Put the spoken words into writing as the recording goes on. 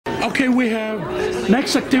Okay, we have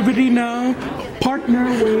next activity now. Partner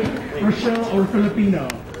with Rochelle or Filipino.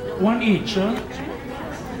 One each, huh?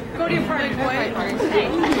 Go to your party, boy.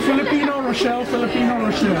 Filipino, Rochelle, Filipino,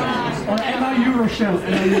 Rochelle. Or NIU, Rochelle,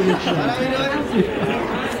 NIU, Rochelle.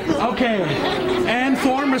 Okay, and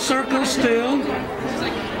form a circle still.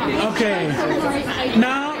 Okay,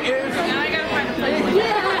 now if...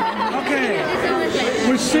 Okay,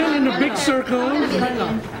 we're still in a big circle.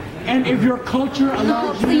 And if your culture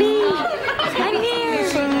allows you,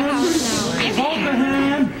 hold the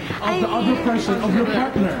hand of the other person, of your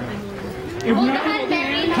partner. If not,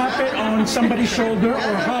 tap it on somebody's shoulder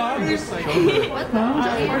or hug.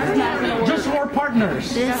 Just for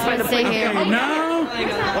partners. Okay, now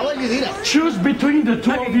choose between the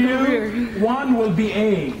two of you. One will be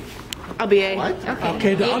A. I'll be A.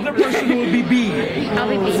 Okay, the other person will be B. I'll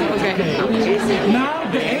be B. Okay. Now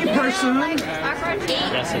the A person.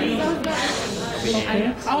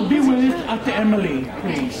 Okay, I'll be with Ate Emily,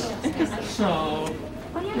 please. So.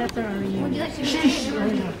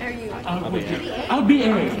 I'll be A.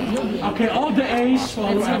 Okay, all the A's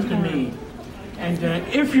follow after me. And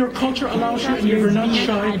if your culture allows you and you're not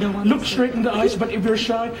shy, look straight in the eyes. But if you're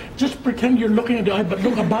shy, just pretend you're looking at the eye, but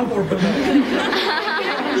look above or below.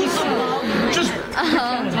 Just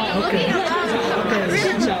okay.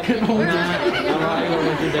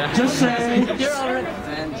 Just say,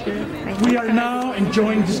 we are now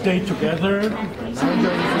enjoying this day together. It's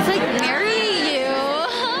like marrying you.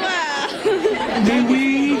 May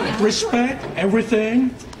we respect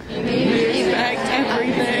everything. Respect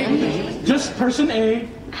everything. Just person A,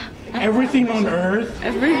 everything on earth.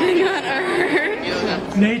 Everything on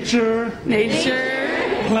earth. Nature. Nature.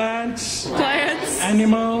 Plants. Plants.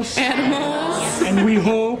 Animals. Animals. And we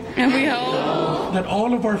hope. And we hope. That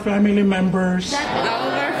all of our family members. All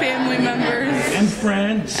of our family members. And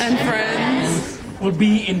friends. And friends. Will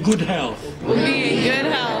be in good health. Will be in good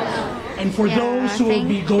health. And for those who will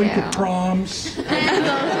be going to proms. And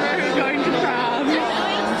those who are going to proms.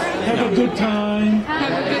 Have a good time.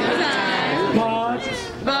 Have a good time.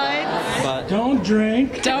 But don't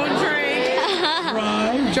drink. Don't drink.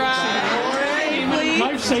 Drive. Drive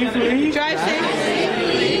safely. Drive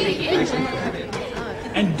safely.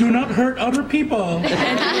 And do not hurt other people.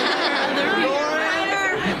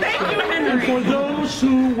 And for those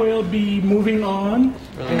who will be moving on.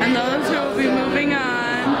 And those who will be moving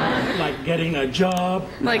on. Like getting a job.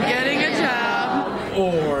 Like getting a job.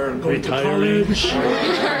 Or going to college. We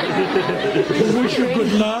wish you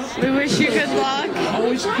good luck. We wish you good luck.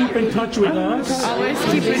 Always keep in touch with us. Always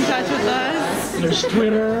keep in touch with us. There's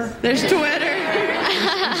Twitter. There's Twitter.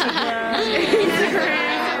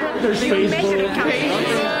 Instagram. There's Facebook.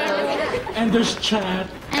 And there's chat.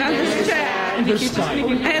 And there's chat. And there's Skype.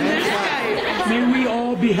 And there's Skype. May we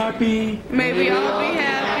all be happy. May we all be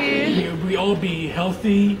happy. May we all be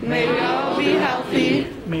healthy. May we all be healthy.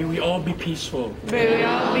 May we all be peaceful. May we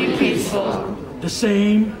all be peaceful. The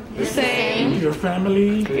same. The same. Your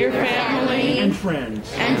family. Your family. And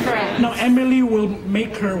friends. And friends. Now Emily will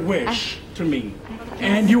make her wish to me.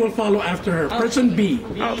 And you will follow after her. Person B.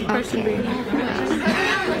 Person B.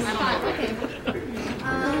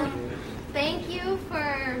 Thank you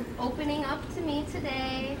for opening up to me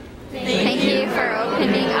today. Thank you for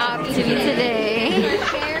opening up to me today. For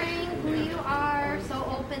sharing who you are so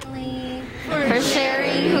openly. For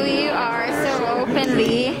sharing who you are so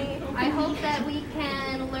openly. I hope that we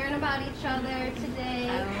can learn about each other today.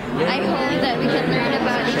 I hope that we can learn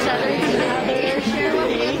about each other today. Share what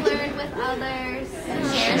we've learned with others.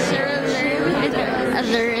 Share with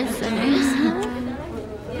others.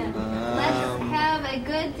 Let's have a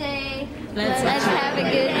good day. Let's have a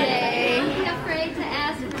good day. Don't be afraid to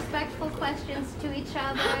ask respectful questions to each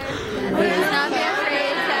other.